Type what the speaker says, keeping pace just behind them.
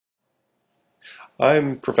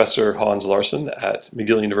I'm Professor Hans Larsson at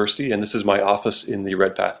McGill University, and this is my office in the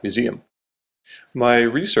Redpath Museum. My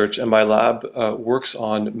research and my lab works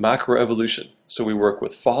on macroevolution. So we work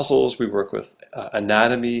with fossils, we work with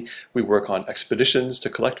anatomy, we work on expeditions to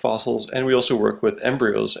collect fossils, and we also work with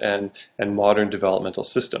embryos and modern developmental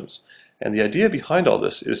systems. And the idea behind all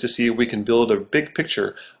this is to see if we can build a big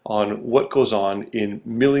picture on what goes on in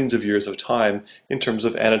millions of years of time in terms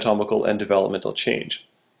of anatomical and developmental change.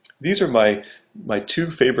 These are my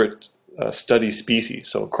two favorite study species,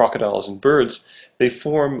 so crocodiles and birds. They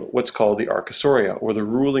form what's called the Archosauria, or the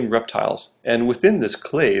ruling reptiles. And within this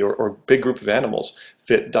clade, or big group of animals,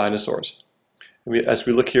 fit dinosaurs. As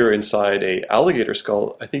we look here inside a alligator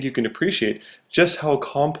skull, I think you can appreciate just how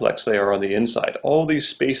complex they are on the inside. All these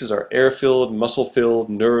spaces are air-filled, muscle-filled,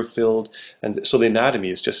 nerve-filled, and so the anatomy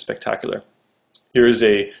is just spectacular. Here is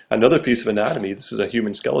another piece of anatomy. This is a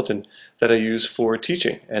human skeleton that I use for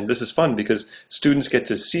teaching. And this is fun because students get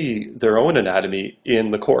to see their own anatomy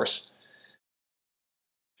in the course.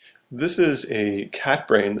 This is a cat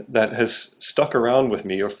brain that has stuck around with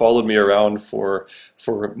me or followed me around for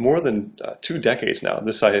more than 2 decades now.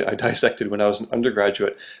 This I dissected when I was an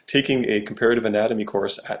undergraduate taking a comparative anatomy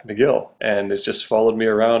course at McGill, and it's just followed me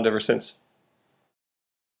around ever since.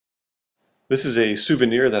 This is a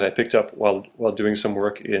souvenir that I picked up while doing some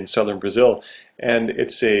work in southern Brazil, and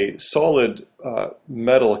it's a solid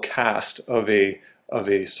metal cast of a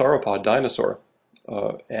sauropod dinosaur,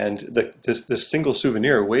 and this single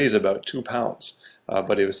souvenir weighs about 2 pounds,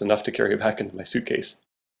 but it was enough to carry it back into my suitcase.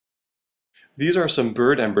 These are some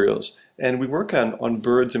bird embryos, and we work on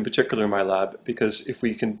birds in particular in my lab because if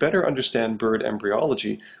we can better understand bird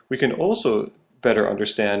embryology, we can also better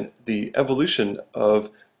understand the evolution of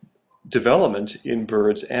development in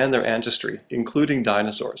birds and their ancestry, including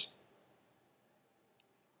dinosaurs.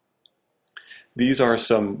 These are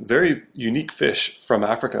some very unique fish from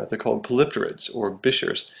Africa. They're called polypterids or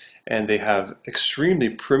bichirs, and they have extremely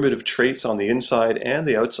primitive traits on the inside and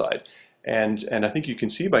the outside. And I think you can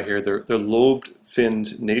see by here their lobed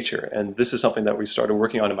finned nature, and this is something that we started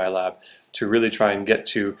working on in my lab to really try and get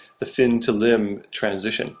to the fin to limb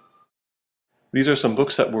transition. These are some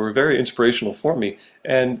books that were very inspirational for me,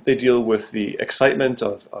 and they deal with the excitement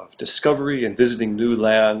of discovery and visiting new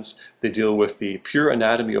lands. They deal with the pure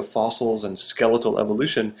anatomy of fossils and skeletal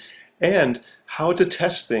evolution, and how to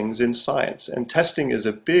test things in science. And testing is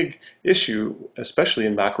a big issue, especially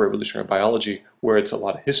in macroevolutionary biology, where it's a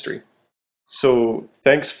lot of history. So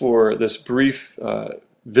thanks for this brief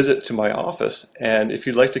visit to my office, and if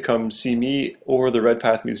you'd like to come see me or the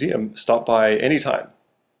Redpath Museum, stop by anytime.